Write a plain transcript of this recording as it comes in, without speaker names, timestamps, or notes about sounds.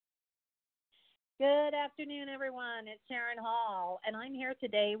Good afternoon, everyone. It's Sharon Hall, and I'm here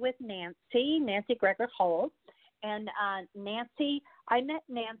today with Nancy Greger Holt. And Nancy, I met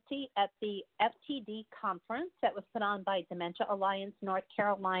Nancy at the FTD conference that was put on by Dementia Alliance North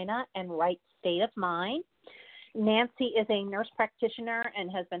Carolina and Right State of Mind. Nancy is a nurse practitioner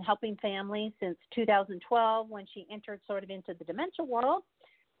and has been helping families since 2012 when she entered sort of into the dementia world.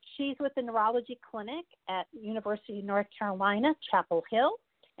 She's with the neurology clinic at University of North Carolina, Chapel Hill,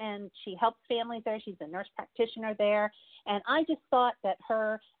 and she helps families there. She's a nurse practitioner there. And I just thought that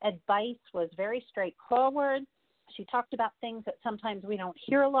her advice was very straightforward. She talked about things that sometimes we don't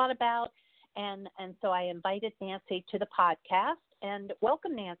hear a lot about. And so I invited Nancy to the podcast. And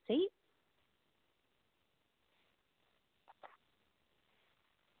welcome, Nancy.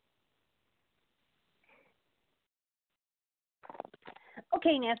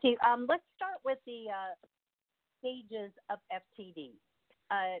 Okay, Nancy, let's start with the stages of FTD.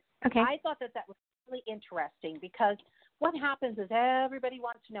 Okay. I thought that was really interesting because what happens is everybody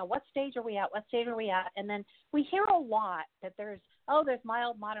wants to know what stage are we at, and then we hear a lot that there's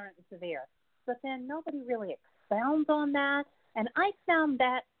mild, moderate, and severe, but then nobody really expounds on that, and I found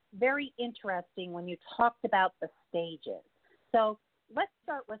that very interesting when you talked about the stages. So let's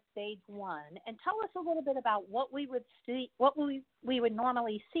start with stage 1 and tell us a little bit about what we would see, what we would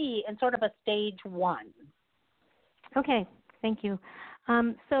normally see in sort of a stage 1. Okay, thank you.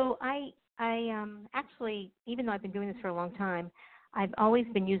 So I actually, even though I've been doing this for a long time, I've always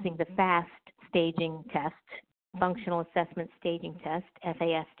been using the FAST staging test, Functional Assessment Staging Test,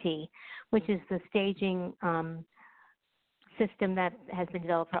 FAST, which is the staging system that has been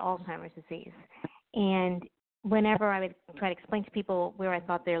developed for Alzheimer's disease. And whenever I would try to explain to people where I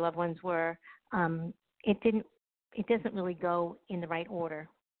thought their loved ones were, it doesn't really go in the right order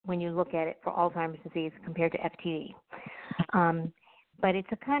when you look at it for Alzheimer's disease compared to FTD. But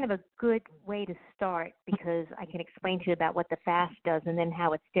it's a kind of a good way to start because I can explain to you about what the FAST does and then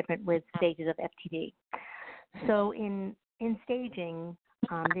how it's different with stages of FTD. So in staging,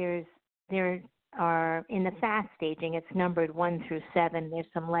 there are in the FAST staging, it's numbered 1 through 7. There's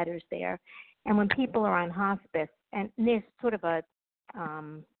some letters there, and when people are on hospice, and there's sort of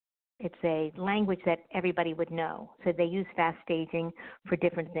it's a language that everybody would know. So they use FAST staging for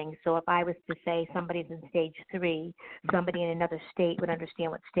different things. So if I was to say somebody's in stage 3, somebody in another state would understand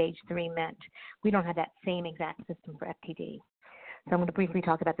what stage 3 meant. We don't have that same exact system for FTD. So I'm going to briefly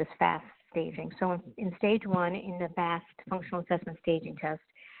talk about this FAST staging. So in stage 1, in the FAST Functional Assessment Staging Test,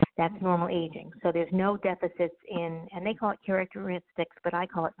 that's normal aging. So there's no deficits in, and they call it characteristics, but I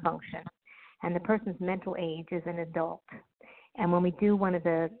call it function. And the person's mental age is an adult. And when we do one of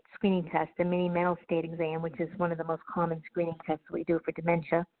the screening tests, the mini mental state exam, which is one of the most common screening tests we do for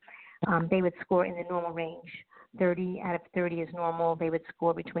dementia, they would score in the normal range. 30 out of 30 is normal. They would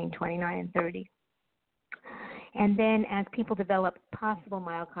score between 29 and 30. And then as people develop possible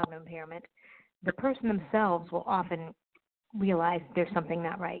mild cognitive impairment, the person themselves will often realize there's something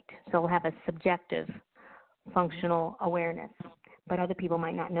not right. So they'll have a subjective functional awareness, but other people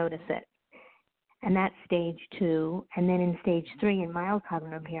might not notice it. And that's stage 2. And then in stage 3, in mild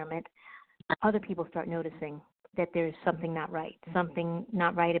cognitive impairment, other people start noticing that there's something not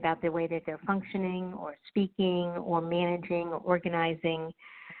right about the way that they're functioning or speaking or managing or organizing.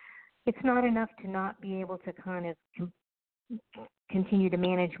 It's not enough to not be able to kind of continue to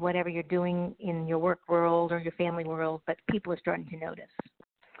manage whatever you're doing in your work world or your family world, but people are starting to notice.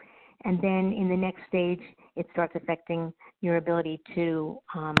 And then in the next stage, it starts affecting your ability to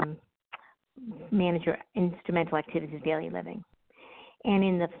manage your instrumental activities of daily living. And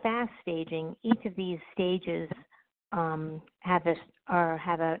in the FAST staging, each of these stages have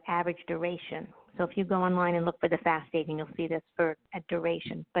an average duration. So if you go online and look for the FAST staging, you'll see this for a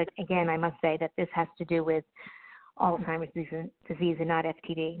duration. But again, I must say that this has to do with Alzheimer's disease and not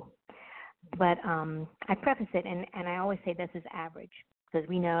FTD. But I preface it, and I always say this is average, because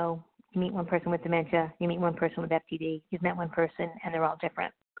we know you meet one person with dementia, you meet one person with FTD, you've met one person, and they're all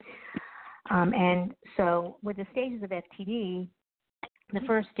different. And so with the stages of FTD, the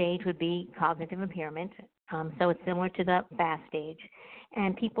first stage would be cognitive impairment. So it's similar to the FAST stage.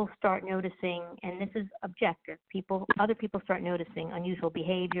 And people start noticing, and this is objective, other people start noticing unusual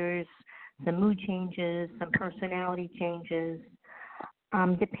behaviors, some mood changes, some personality changes,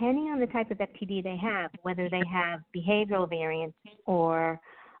 depending on the type of FTD they have, whether they have behavioral variants or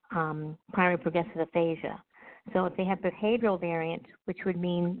primary progressive aphasia. So if they have behavioral variant, which would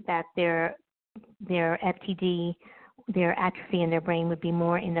mean that their FTD, their atrophy in their brain would be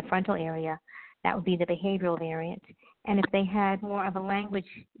more in the frontal area, that would be the behavioral variant. And if they had more of a language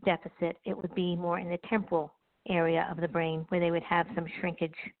deficit, it would be more in the temporal area of the brain where they would have some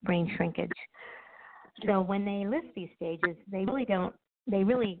shrinkage, brain shrinkage. So when they list these stages, they really,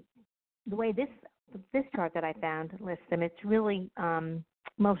 the way this chart that I found lists them, it's really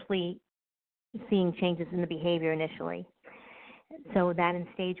mostly seeing changes in the behavior initially. So that in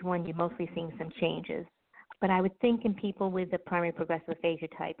stage 1, you're mostly seeing some changes. But I would think in people with the primary progressive aphasia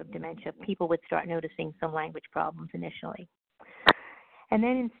type of dementia, people would start noticing some language problems initially. And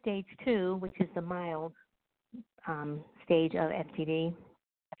then in stage 2, which is the mild stage of FTD,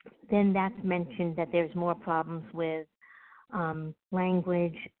 then that's mentioned that there's more problems with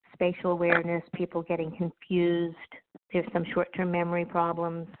language, spatial awareness, people getting confused. There's some short-term memory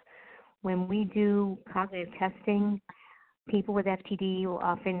problems. When we do cognitive testing, people with FTD will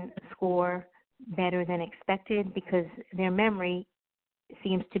often score better than expected because their memory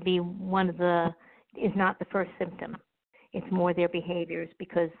seems to be is not the first symptom. It's more their behaviors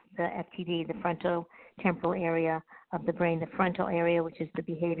because the FTD, the frontotemporal area of the brain, the frontal area, which is the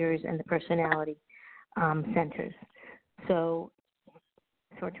behaviors and the personality centers. So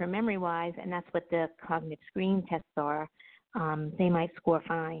short-term memory-wise, and that's what the cognitive screen tests are, they might score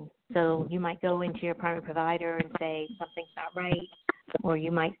fine. So you might go into your primary provider and say something's not right, or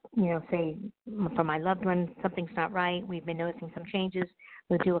you might, say, for my loved one, something's not right. We've been noticing some changes.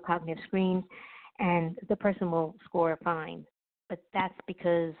 We'll do a cognitive screen, and the person will score fine. But that's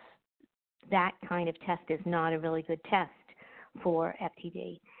because that kind of test is not a really good test for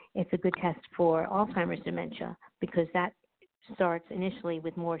FTD. It's a good test for Alzheimer's dementia because that starts initially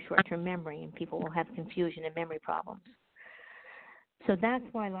with more short-term memory, and people will have confusion and memory problems. So that's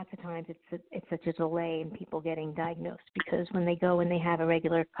why lots of times it's such a delay in people getting diagnosed, because when they go and they have a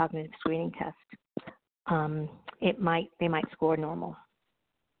regular cognitive screening test, they might score normal.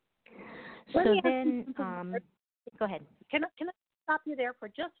 So then, go ahead. Can I stop you there for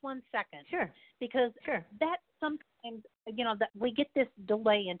just 1 second? Sure. Because that sometimes, that we get this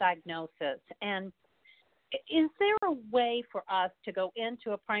delay in diagnosis. And is there a way for us to go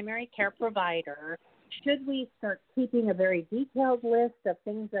into a primary care provider? Should we start keeping a very detailed list of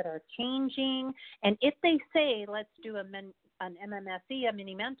things that are changing? And if they say, let's do an MMSE, a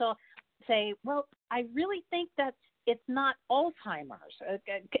mini mental, say, well, I really think it's not Alzheimer's.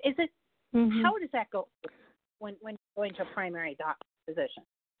 Is it? Mm-hmm. How does that go when going to a primary physician?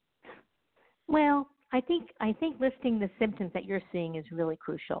 Well, I think listing the symptoms that you're seeing is really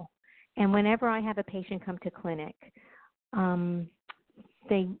crucial. And whenever I have a patient come to clinic,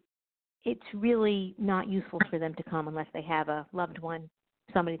 it's really not useful for them to come unless they have a loved one,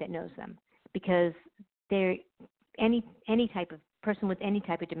 somebody that knows them, because they're any type of person with any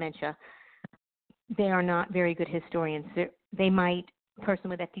type of dementia, they are not very good historians. Person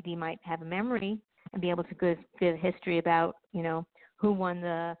with FTD might have a memory and be able to give history about, who won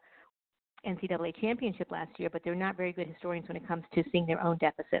the NCAA championship last year, but they're not very good historians when it comes to seeing their own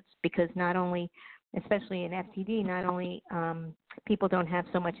deficits, because not only, especially in FTD, not only people don't have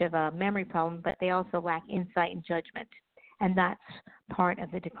so much of a memory problem, but they also lack insight and judgment, and that's part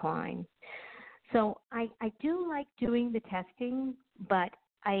of the decline. So I do like doing the testing, but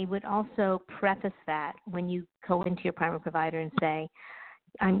I would also preface that when you go into your primary provider and say,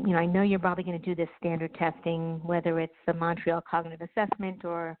 I know you're probably going to do this standard testing, whether it's the Montreal Cognitive Assessment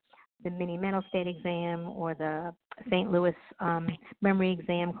or the mini mental state exam or the St. Louis memory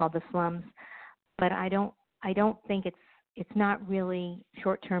exam called the SLUMS, but I don't think it's not really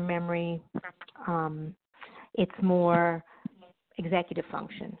short-term memory. It's more executive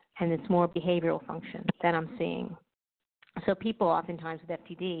function, and it's more behavioral function that I'm seeing. So people oftentimes with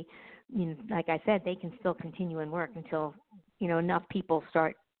FTD, like I said, they can still continue and work until, enough people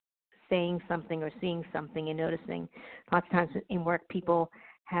start saying something or seeing something and noticing. Lots of times in work, people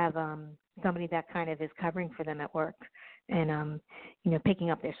have somebody that kind of is covering for them at work and,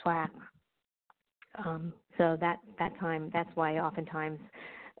 picking up their slack. So that time, that's why oftentimes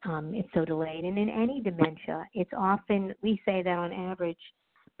it's so delayed. And in any dementia, it's often, we say that on average,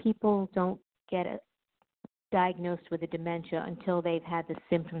 people don't get diagnosed with a dementia until they've had the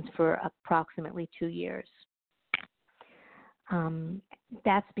symptoms for approximately 2 years.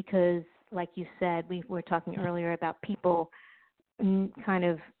 That's because, like you said, we were talking earlier about people kind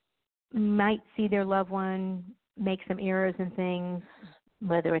of might see their loved one make some errors in things,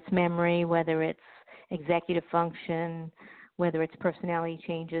 whether it's memory, whether it's executive function, whether it's personality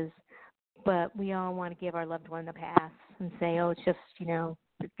changes. But we all want to give our loved one a pass and say, oh, it's just,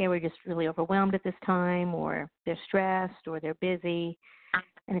 they were just really overwhelmed at this time, or they're stressed, or they're busy.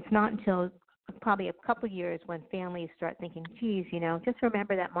 And it's not until probably a couple of years when families start thinking, geez, just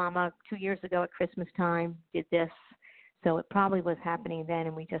remember that mama 2 years ago at Christmas time did this. So it probably was happening then,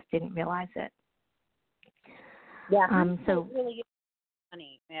 and we just didn't realize it. Yeah. So really,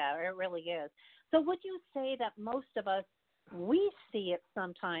 funny. Yeah, it really is. So would you say that most of us, we see it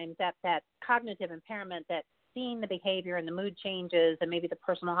sometimes, that cognitive impairment, that seeing the behavior and the mood changes and maybe the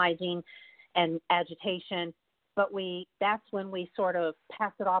personal hygiene and agitation, but that's when we sort of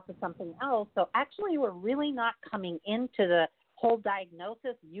pass it off to something else. So actually we're really not coming into the whole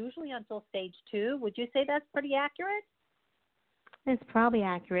diagnosis usually until stage 2. Would you say that's pretty accurate? It's probably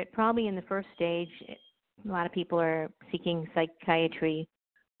accurate. Probably in the first stage, a lot of people are seeking psychiatry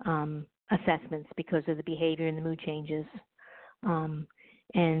assessments because of the behavior and the mood changes.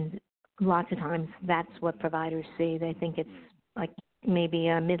 And lots of times that's what providers see. They think it's like maybe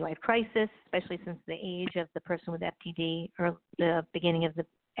a midlife crisis, especially since the age of the person with FTD or the beginning of the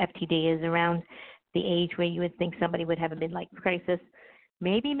FTD is around the age where you would think somebody would have a midlife crisis.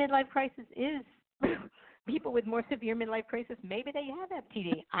 Maybe midlife crisis is people with more severe midlife crisis. Maybe they have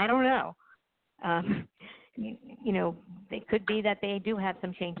FTD. I don't know. It could be that they do have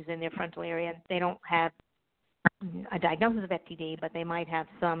some changes in their frontal area. They don't have a diagnosis of FTD, but they might have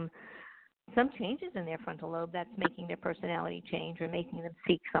some changes in their frontal lobe that's making their personality change or making them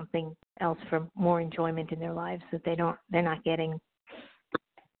seek something else for more enjoyment in their lives that they're not getting.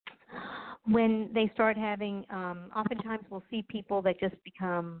 When they start having, oftentimes we'll see people that just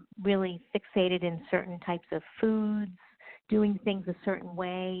become really fixated in certain types of foods, doing things a certain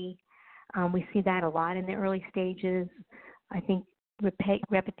way. We see that a lot in the early stages. I think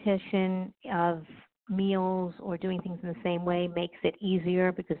repetition of meals or doing things in the same way makes it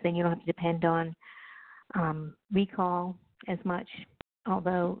easier because then you don't have to depend on recall as much.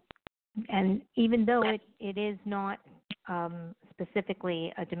 Even though it is not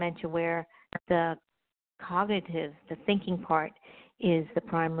specifically a dementia where the cognitive, the thinking part is the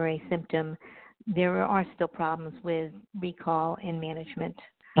primary symptom, there are still problems with recall and management.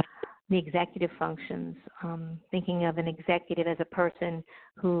 The executive functions, thinking of an executive as a person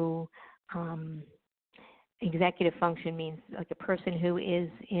who, executive function means like a person who is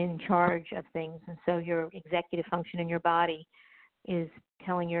in charge of things. And so your executive function in your body is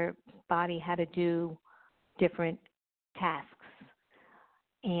telling your body how to do different tasks.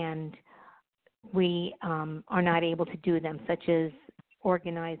 And we are not able to do them, such as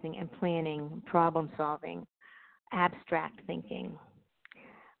organizing and planning, problem solving, abstract thinking,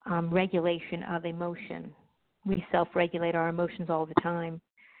 regulation of emotion. We self-regulate our emotions all the time.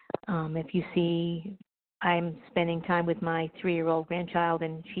 If you see, I'm spending time with my 3-year-old grandchild,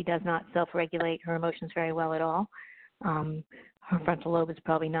 and she does not self-regulate her emotions very well at all. Her frontal lobe is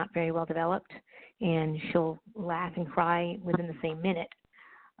probably not very well developed, and she'll laugh and cry within the same minute.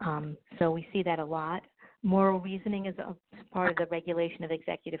 So we see that a lot. Moral reasoning is a part of the regulation of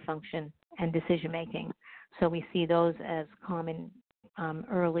executive function and decision-making. So we see those as common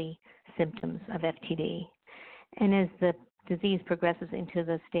early symptoms of FTD. And as the disease progresses into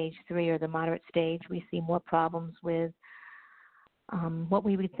the stage 3 or the moderate stage, we see more problems with what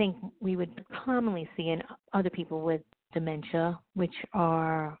we would think we would commonly see in other people with dementia, which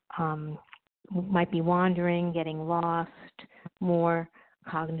are might be wandering, getting lost, more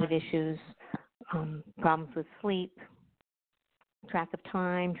cognitive issues, problems with sleep, track of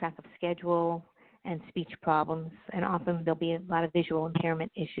time, track of schedule, and speech problems. And often there'll be a lot of visual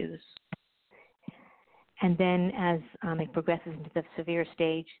impairment issues. And then as it progresses into the severe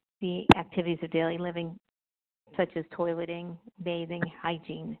stage, the activities of daily living, such as toileting, bathing,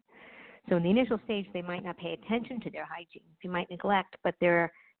 hygiene. So in the initial stage, they might not pay attention to their hygiene. They might neglect, but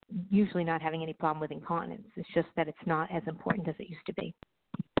they're usually not having any problem with incontinence. It's just that it's not as important as it used to be.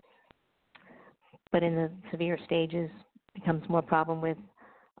 But in the severe stages, it becomes more problem with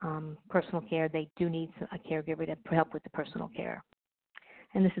personal care. They do need a caregiver to help with the personal care.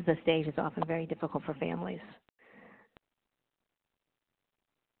 And this is a stage that's often very difficult for families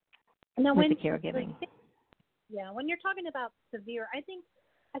now, with the caregiving. Yeah, when you're talking about severe, I think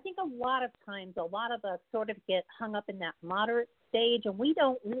a lot of times a lot of us sort of get hung up in that moderate stage, and we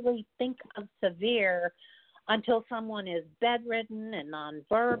don't really think of severe until someone is bedridden and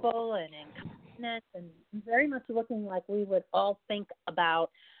nonverbal and incontinent and very much looking like we would all think about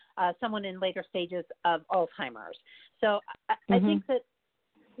someone in later stages of Alzheimer's. So I think that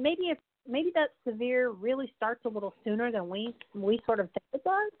maybe that severe really starts a little sooner than we sort of think it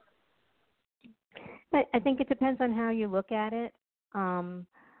does. But I think it depends on how you look at it.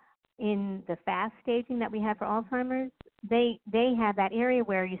 In the fast staging that we have for Alzheimer's, they have that area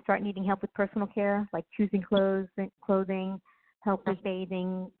where you start needing help with personal care, like choosing clothing, help with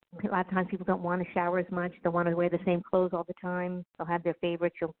bathing. A lot of times people don't want to shower as much. They want to wear the same clothes all the time. They'll have their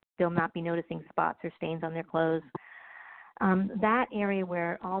favorites. They'll not be noticing spots or stains on their clothes. That area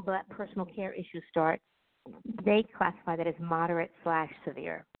where all that personal care issues start they classify that as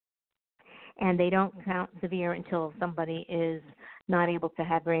moderate/severe. And they don't count severe until somebody is not able to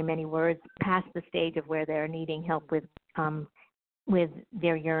have very many words past the stage of where they're needing help with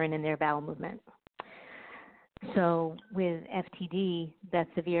their urine and their bowel movement. So with FTD, that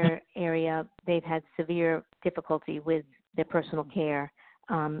severe area, they've had severe difficulty with their personal care.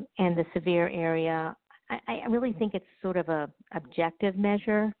 And the severe area, I really think it's sort of a objective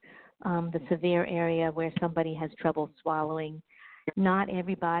measure, the severe area where somebody has trouble swallowing. Not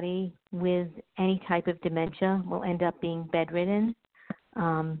everybody with any type of dementia will end up being bedridden.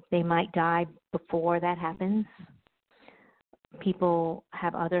 They might die before that happens. People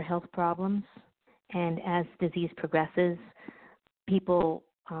have other health problems, and as disease progresses,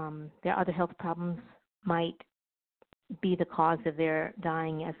 their other health problems might be the cause of their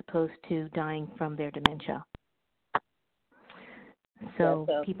dying as opposed to dying from their dementia. So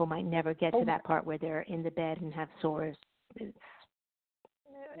people might never get to that part where they're in the bed and have sores.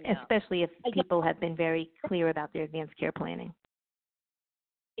 Especially if people have been very clear about their advanced care planning.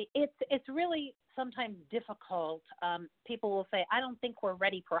 It's really sometimes difficult. People will say, I don't think we're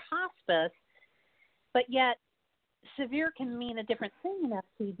ready for hospice, but yet severe can mean a different thing in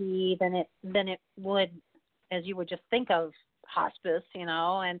FTD than it would, as you would just think of hospice, and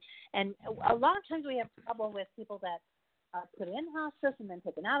a lot of times we have trouble with people that are put in hospice and then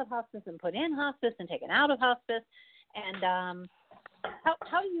taken out of hospice and put in hospice and taken out of hospice. And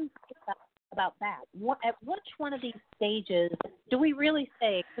how do you think about that? At which one of these stages do we really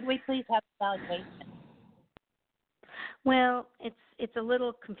say, could we please have evaluation? Well, it's a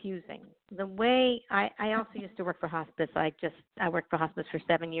little confusing. The way I also used to work for hospice. I worked for hospice for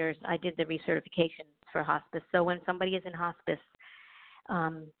 7 years. I did the recertification for hospice. So when somebody is in hospice,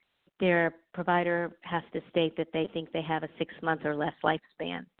 their provider has to state that they think they have a 6 month or less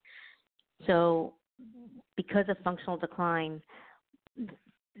lifespan. So because of functional decline,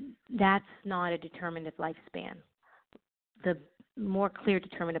 that's not a determinative lifespan. The more clear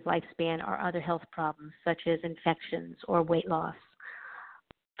determinative lifespan are other health problems such as infections or weight loss.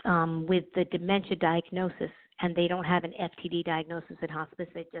 With the dementia diagnosis, and they don't have an FTD diagnosis in hospice,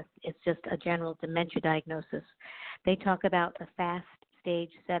 it's just a general dementia diagnosis. They talk about the FAST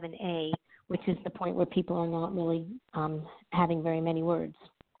stage 7A, which is the point where people are not really having very many words,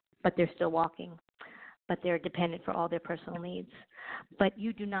 but they're still walking, but they're dependent for all their personal needs. But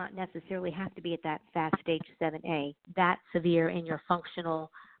you do not necessarily have to be at that FAST stage 7A, that severe in your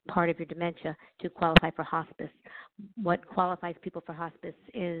functional part of your dementia to qualify for hospice. What qualifies people for hospice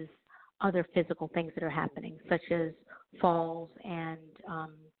is other physical things that are happening, such as falls and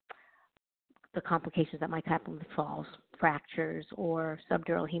the complications that might happen with falls, fractures or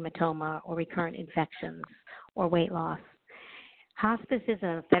subdural hematoma or recurrent infections or weight loss. Hospice is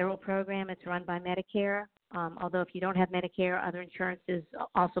a federal program. It's run by Medicare. Although if you don't have Medicare, other insurances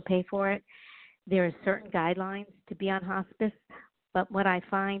also pay for it. There are certain guidelines to be on hospice, but what I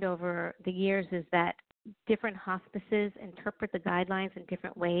find over the years is that different hospices interpret the guidelines in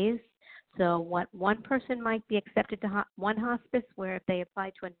different ways. So what one person might be accepted to one hospice, where if they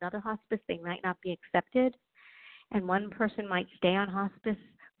apply to another hospice, they might not be accepted. And one person might stay on hospice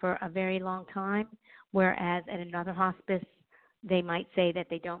for a very long time, whereas at another hospice, they might say that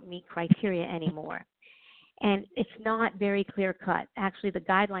they don't meet criteria anymore. And it's not very clear cut. Actually, the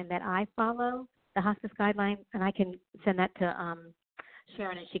guideline that I follow, the hospice guideline, and I can send that to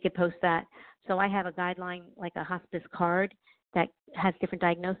Sharon and she could post that. So I have a guideline, like a hospice card that has different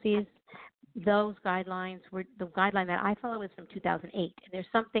diagnoses. Those guidelines the guideline that I follow is from 2008. And there's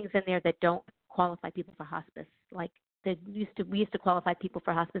some things in there that don't qualify people for hospice. Like we used to qualify people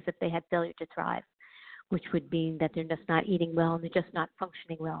for hospice if they had failure to thrive, which would mean that they're just not eating well and they're just not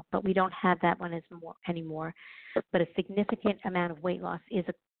functioning well. But we don't have that one anymore. But a significant amount of weight loss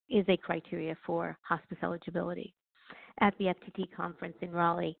is a criteria for hospice eligibility. At the FTD conference in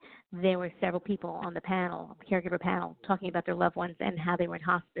Raleigh, there were several people on the panel, caregiver panel, talking about their loved ones and how they were in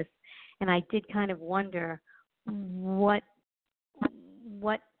hospice. And I did kind of wonder what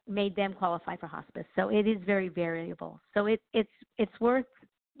made them qualify for hospice. So it is very variable. So it's worth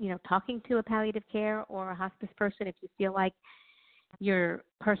talking to a palliative care or a hospice person if you feel like your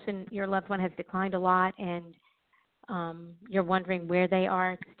loved one has declined a lot and you're wondering where they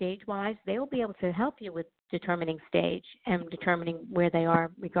are stage-wise. They will be able to help you with determining stage and determining where they are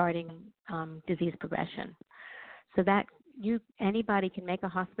regarding disease progression. So that anybody can make a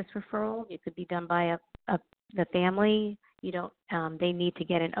hospice referral. It could be done by the family. You don't. They need to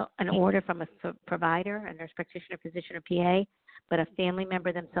get an order from a provider, a nurse practitioner, physician, or PA. But a family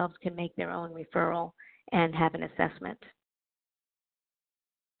member themselves can make their own referral and have an assessment.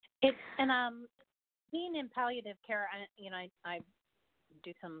 being in palliative care, I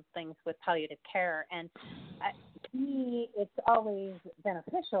do some things with palliative care, and to me, it's always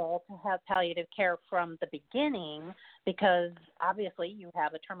beneficial to have palliative care from the beginning because obviously you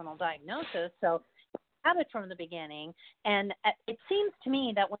have a terminal diagnosis, so have it from the beginning. And it seems to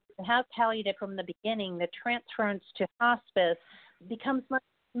me that when you have palliative from the beginning, the transference to hospice becomes much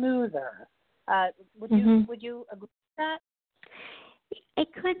smoother. Would you agree with that?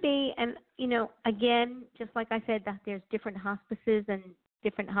 It could be, and again, just like I said, that there's different hospices and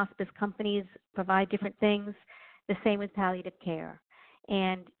different hospice companies provide different things. The same with palliative care,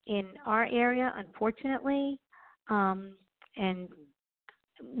 and in our area, unfortunately, and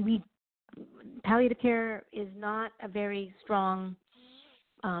palliative care is not a very strong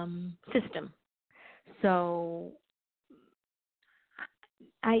system, so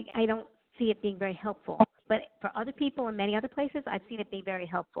I don't see it being very helpful. But for other people in many other places, I've seen it be very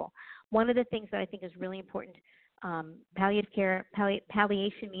helpful. One of the things that I think is really important, palliative care,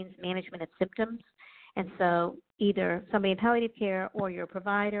 palliation means management of symptoms. And so either somebody in palliative care or your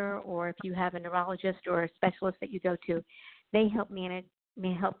provider, or if you have a neurologist or a specialist that you go to, they help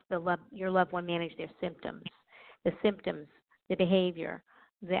your loved one manage their symptoms. The symptoms, the behavior,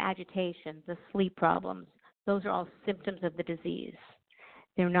 the agitation, the sleep problems, those are all symptoms of the disease.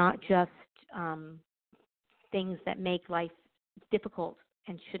 They're not just things that make life difficult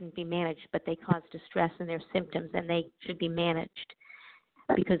and shouldn't be managed, but they cause distress in their symptoms, and they should be managed.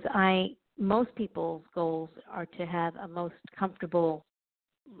 Because most people's goals are to have a most comfortable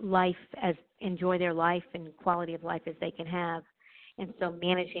life, enjoy their life and quality of life as they can have, and so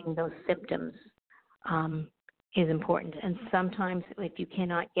managing those symptoms is important. And sometimes, if you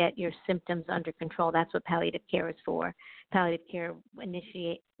cannot get your symptoms under control, that's what palliative care is for. Palliative care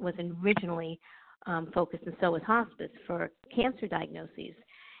was originally focused, and so was hospice, for cancer diagnoses.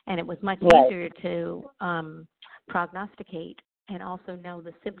 And it was much easier to prognosticate and also know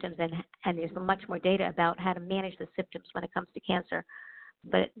the symptoms. And there's much more data about how to manage the symptoms when it comes to cancer.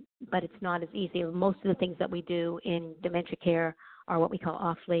 But it's not as easy. Most of the things that we do in dementia care are what we call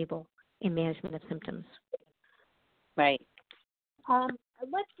off-label in management of symptoms. Right.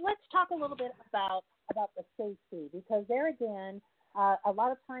 Let's talk a little bit about the safety, because there again, a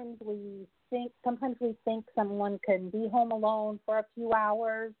lot of times sometimes we think someone can be home alone for a few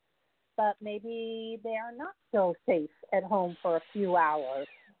hours, but maybe they are not so safe at home for a few hours.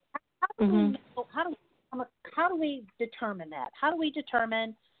 How do we determine that? How do we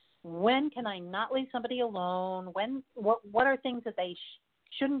determine when can I not leave somebody alone? What are things that they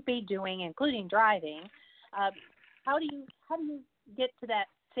shouldn't be doing, including driving? How do you get to that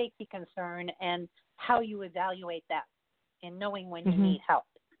safety concern, and how you evaluate that in knowing when you need help?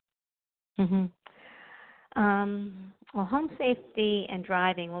 Well, home safety and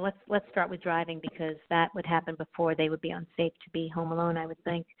driving. Well, let's start with driving, because that would happen before they would be unsafe to be home alone, I would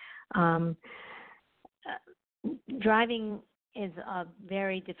think. Driving is a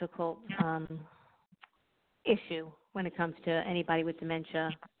very difficult issue when it comes to anybody with dementia,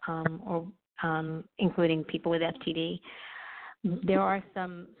 or including people with FTD. There are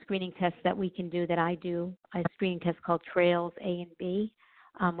some screening tests that we can do, that I do, a screening test called TRAILS A and B,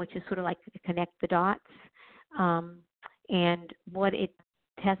 which is sort of like to connect the dots. And what it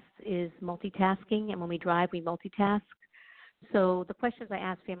tests is multitasking, and when we drive, we multitask. So the questions I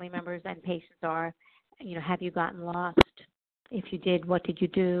ask family members and patients are, have you gotten lost? If you did, what did you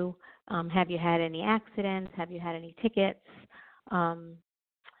do? Have you had any accidents? Have you had any tickets?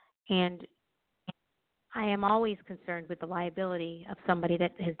 And I am always concerned with the liability of somebody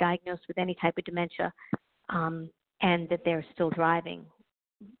that is diagnosed with any type of dementia, and that they're still driving,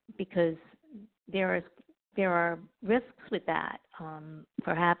 because there are risks with that.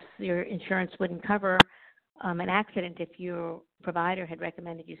 Perhaps your insurance wouldn't cover an accident if your provider had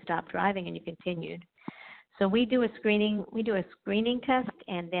recommended you stop driving and you continued. So we do a screening test,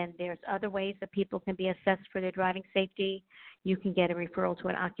 and then there's other ways that people can be assessed for their driving safety. You can get a referral to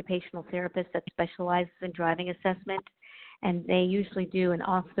an occupational therapist that specializes in driving assessment, and they usually do an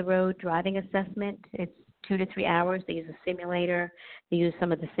off-the-road driving assessment. It's 2 to 3 hours. They use a simulator. They use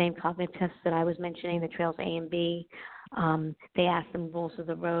some of the same cognitive tests that I was mentioning, the TRAILS A and B. They ask them rules of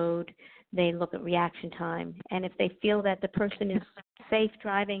the road. They look at reaction time. And if they feel that the person is safe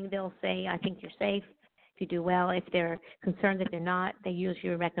driving, they'll say, I think you're safe. If you do well. If they're concerned that they're not, they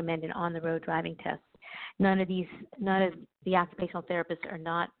usually recommend an on-the-road driving test. None of the occupational therapists are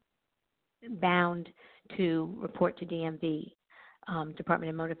not bound to report to DMV, Department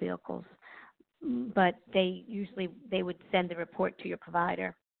of Motor Vehicles. But they would send the report to your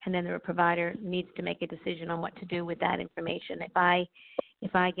provider, and then the provider needs to make a decision on what to do with that information.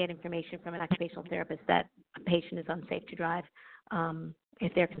 if I get information from an occupational therapist that a patient is unsafe to drive,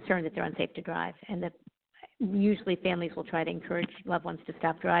 if they're concerned that they're unsafe to drive, and that usually families will try to encourage loved ones to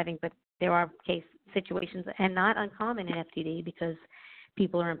stop driving, but there are situations, and not uncommon in FTD, because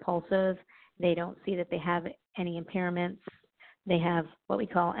people are impulsive. They don't see that they have any impairments. They have what we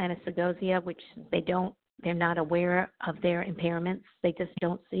call anasagogia, which they're not aware of their impairments. They just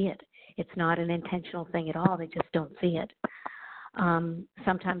don't see it. It's not an intentional thing at all. They just don't see it.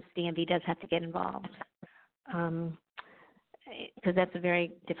 Sometimes DMV does have to get involved, because that's a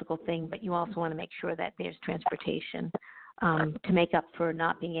very difficult thing, but you also want to make sure that there's transportation to make up for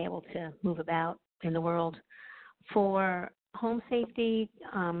not being able to move about in the world. For home safety,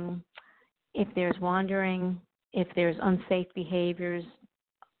 if there's wandering, if there's unsafe behaviors,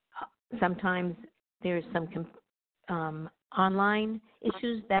 sometimes there's some online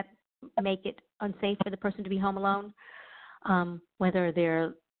issues that make it unsafe for the person to be home alone, whether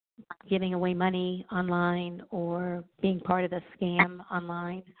they're giving away money online or being part of a scam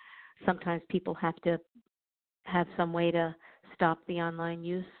online. Sometimes people have to have some way to stop the online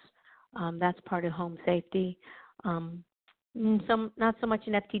use. That's part of home safety. Not so much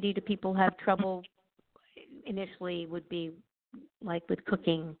in FTD do people have trouble initially would be like with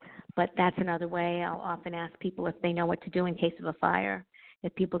cooking, but that's another way. I'll often ask people if they know what to do in case of a fire.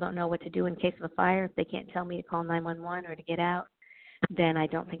 If people don't know what to do in case of a fire, if they can't tell me to call 911 or to get out, then I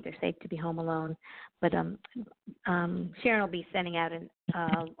don't think they're safe to be home alone. But Sharon will be sending out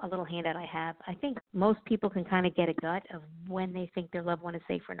a little handout I have. I think most people can kind of get a gut of when they think their loved one is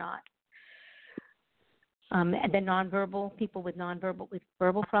safe or not. And the nonverbal, people with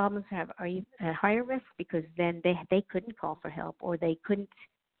verbal problems are you at higher risk, because then they couldn't call for help, or they couldn't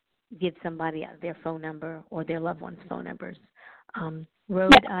give somebody their phone number or their loved one's phone numbers.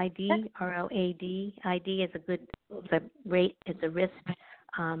 ROAD ID, ROAD ID is a wrist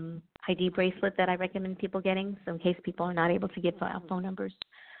ID bracelet that I recommend people getting, so in case people are not able to give out phone numbers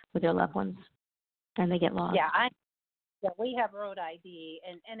with their loved ones and they get lost. Yeah, we have ROAD ID,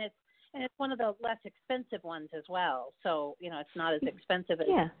 and it's one of the less expensive ones as well. So it's not as expensive as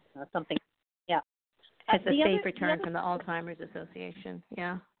something. Yeah, it's a safe return from the Alzheimer's Association.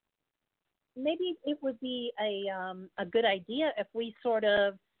 Yeah. Maybe it would be a good idea if we sort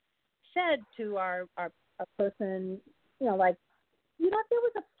of said to our person, like, if there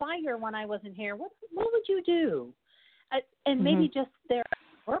was a fire when I wasn't here, what would you do? And maybe just there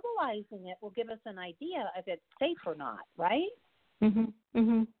verbalizing it will give us an idea if it's safe or not, right? So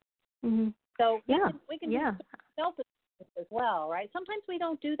we can do self as well, right? Sometimes we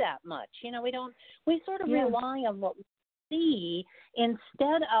don't do that much. We sort of rely on what we see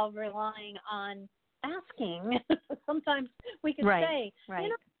instead of relying on asking. Sometimes we can say, I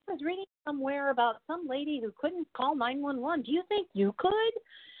was reading somewhere about some lady who couldn't call 911. Do you think you could?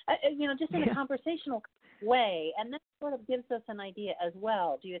 Just in a conversational way. And that sort of gives us an idea as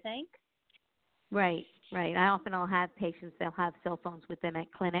well. Do you think? Right. I'll have patients, they'll have cell phones with them at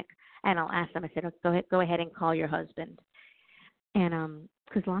clinic, and I'll ask them, I said, go ahead and call your husband. And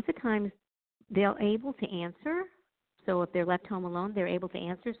because lots of times they're able to answer. So if they're left home alone, they're able to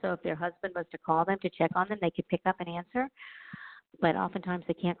answer. So if their husband was to call them to check on them, they could pick up and answer. But oftentimes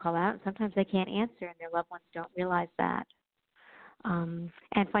they can't call out. Sometimes they can't answer, and their loved ones don't realize that. And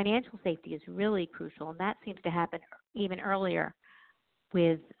financial safety is really crucial, and that seems to happen even earlier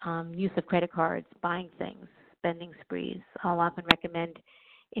with use of credit cards, buying things, spending sprees. I'll often recommend,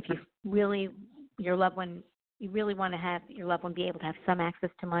 if you really want to have your loved one be able to have some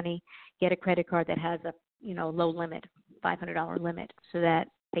access to money, get a credit card that has a low limit, $500 limit, so that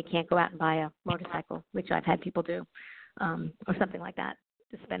they can't go out and buy a motorcycle, which I've had people do, or something like that,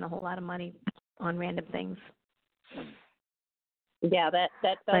 to spend a whole lot of money on random things. Yeah, that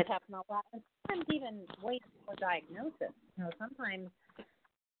does happen a lot. And sometimes even waiting for diagnosis.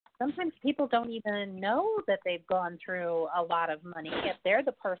 Sometimes people don't even know that they've gone through a lot of money, yet they're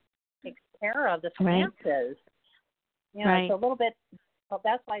the person who takes care of the finances. It's a little bit. Well,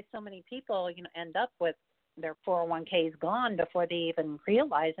 that's why so many people, end up with their 401ks gone before they even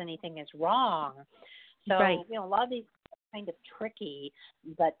realize anything is wrong. So, a lot of these are kind of tricky,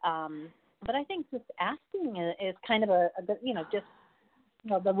 but I think just asking is kind of a good, just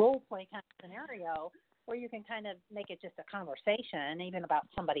the role play kind of scenario where you can kind of make it just a conversation, even about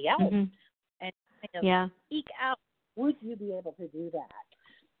somebody else, and kind of eke out, would you be able to do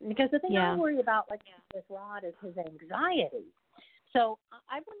that? Because the thing I worry about, like with Rod, is his anxiety. So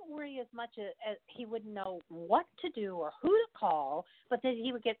I wouldn't worry as much as he wouldn't know what to do or who to call, but that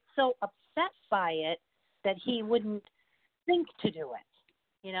he would get so upset by it that he wouldn't think to do it.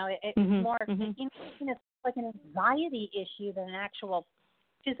 It's more, it's like an anxiety issue than an actual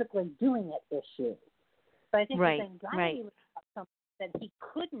physically doing it issue. So I think his Right. anxiety was something that he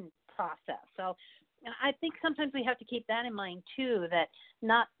couldn't process. So I think sometimes we have to keep that in mind too, that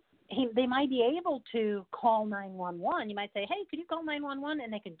they might be able to call 911. You might say, hey, could you call 911?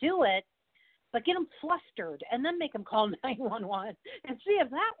 And they can do it, but get them flustered and then make them call 911 and see if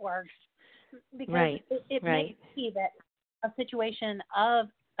that works. Because it may be that a situation of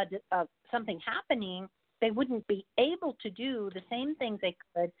something happening, they wouldn't be able to do the same things they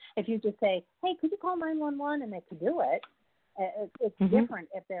could if you just say, hey, could you call 911? And they could do it. It's different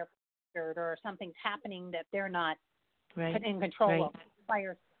if they're flustered or something's happening that they're not in control of.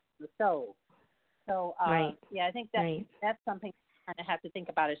 Fire the stove. So, yeah, I think that's something we kind of have to think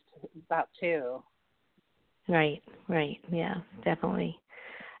about too. Right. Yeah, definitely.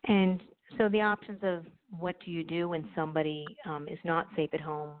 And so the options of what do you do when somebody is not safe at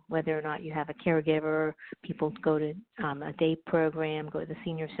home, whether or not you have a caregiver, people go to a day program, go to the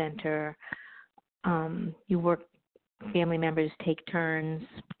senior center, you work, family members take turns.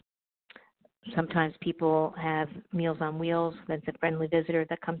 Sometimes people have Meals on Wheels. That's a friendly visitor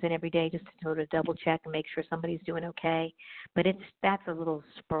that comes in every day just to sort of double check and make sure somebody's doing okay. But that's a little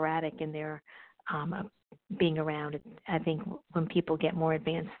sporadic in their being around. I think when people get more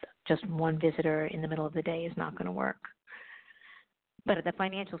advanced, just one visitor in the middle of the day is not going to work. But the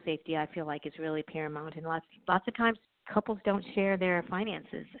financial safety, I feel like, is really paramount. And lots of times couples don't share their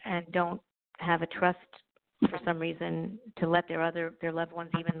finances and don't have a trust for some reason to let their loved ones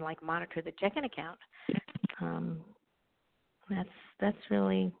even like monitor the checking account. That's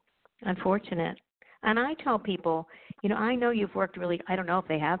really unfortunate. And I tell people, I know you've worked I don't know if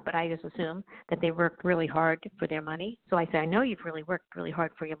they have, but I just assume that they worked really hard for their money. So I say, I know you've really worked really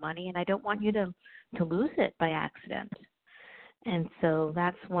hard for your money, and I don't want you to lose it by accident. And so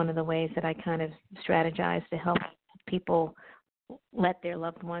that's one of the ways that I kind of strategize to help people let their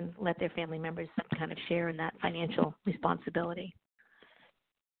loved ones, let their family members kind of share in that financial responsibility.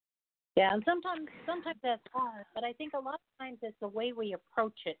 Yeah, and sometimes that's hard, but I think a lot of times it's the way we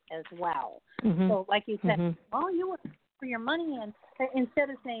approach it as well. So like you said, you work for your money, and instead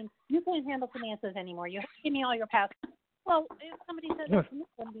of saying, you can't handle finances anymore, you have to give me all your past. Well, if somebody says that to me, it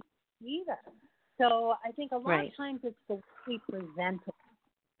wouldn't be either. So I think a lot of times it's the way we present it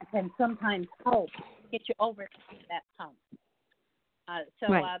can sometimes help get you over that hump.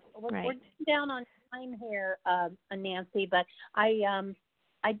 We're down on time here, Nancy, but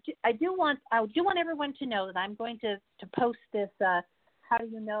I do want everyone to know that I'm going to post this how do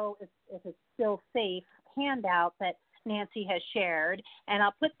you know if it's still safe handout that Nancy has shared, and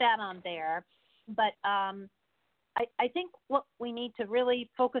I'll put that on there. But I think what we need to really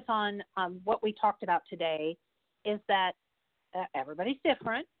focus on what we talked about today is that everybody's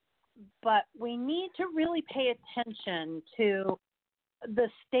different, but we need to really pay attention to the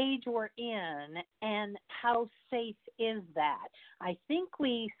stage we're in and how safe is that. I think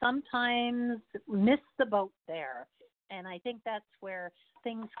we sometimes miss the boat there, and I think that's where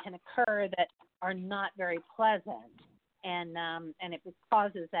things can occur that are not very pleasant, and it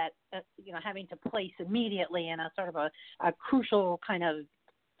causes that having to place immediately in a sort of a crucial kind of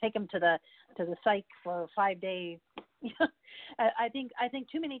take them to the psych for 5 days. I think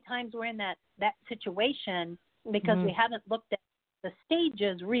too many times we're in that situation because we haven't looked at the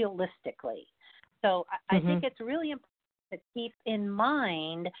stages realistically. So I think it's really important to keep in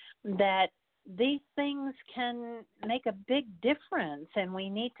mind that these things can make a big difference, and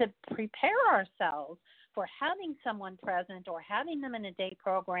we need to prepare ourselves for having someone present or having them in a day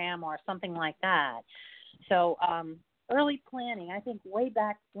program or something like that. So early planning, I think way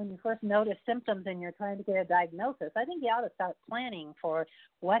back when you first notice symptoms and you're trying to get a diagnosis, I think you ought to start planning for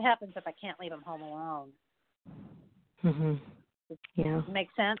what happens if I can't leave them home alone. Yeah.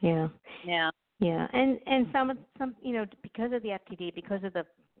 Makes sense? Yeah. Yeah. Yeah. And some because of the FTD, because of the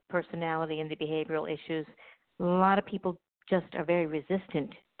personality and the behavioral issues, a lot of people just are very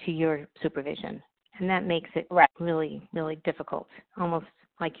resistant to your supervision. And that makes it really, really difficult. Almost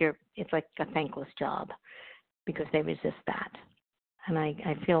like it's like a thankless job because they resist that. And I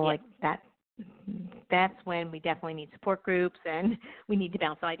feel like that's when we definitely need support groups, and we need to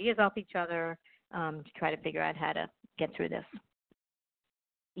bounce ideas off each other to try to figure out how to get through this.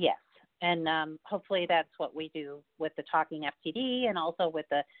 Yes, and hopefully that's what we do with the Talking FTD and also with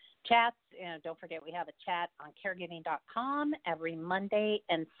the chats. Don't forget we have a chat on caregiving.com every Monday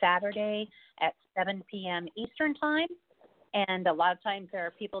and Saturday at 7 p.m. Eastern Time. And a lot of times there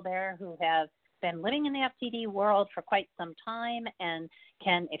are people there who have been living in the FTD world for quite some time and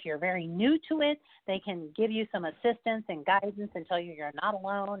if you're very new to it, they can give you some assistance and guidance and tell you you're not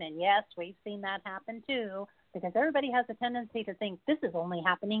alone. And yes, we've seen that happen too. because everybody has a tendency to think this is only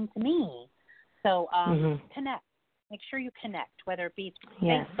happening to me. So connect. Make sure you connect, whether it be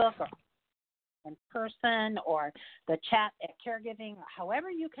Yes. Facebook or in person or the chat at caregiving,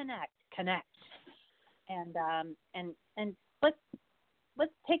 however you connect. And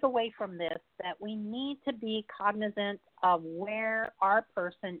let's take away from this that we need to be cognizant of where our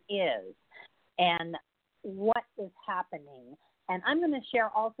person is and what is happening. And I'm going to share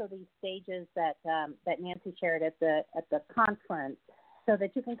also these stages that Nancy shared at the conference, so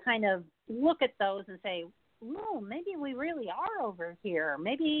that you can kind of look at those and say, "Oh, maybe we really are over here.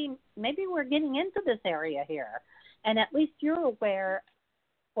 Maybe we're getting into this area here," and at least you're aware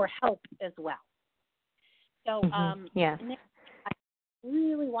for help as well. So, yes. Nick, I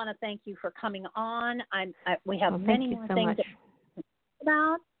really want to thank you for coming on. We have Well, many thank you more so things much. to talk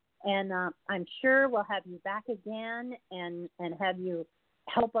about, and I'm sure we'll have you back again and have you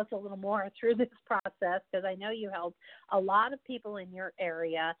help us a little more through this process, because I know you helped a lot of people in your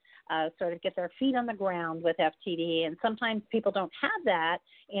area sort of get their feet on the ground with FTD, and sometimes people don't have that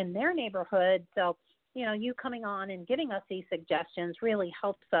in their neighborhood. So, you coming on and giving us these suggestions really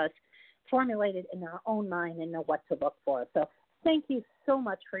helps us formulate it in our own mind and know what to look for. So thank you so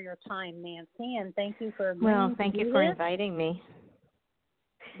much for your time, Nancy, and thank you for agreeing Well, thank to you do for this. inviting me.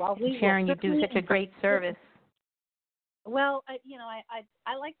 Well, Sharon, you do such a great service. Well,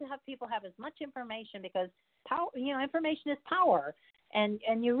 I like to have people have as much information, because power, information is power, and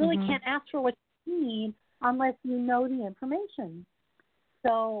you really can't ask for what you need unless you know the information.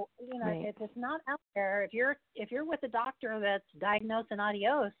 So, Right. if it's not out there, if you're with a doctor that's diagnosed an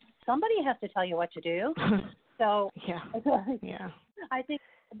adios, somebody has to tell you what to do. So Yeah. Yeah. I think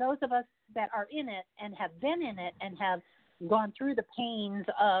those of us that are in it and have been in it and have gone through the pains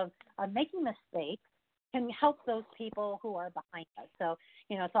of making mistakes can help those people who are behind us. So,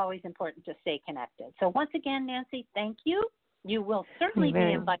 it's always important to stay connected. So once again, Nancy, thank you. You will certainly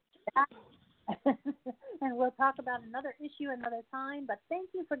be invited back. And we'll talk about another issue another time, but thank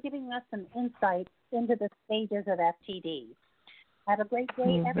you for giving us some insight into the stages of FTD. Have a great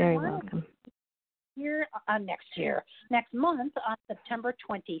day, You're everyone. very welcome. Next month on September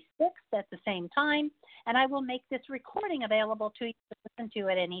 26th at the same time, and I will make this recording available to you to listen to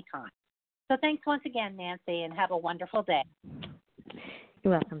at any time. So thanks once again, Nancy, and have a wonderful day.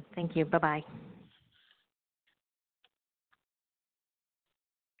 You're welcome. Thank you. Bye-bye.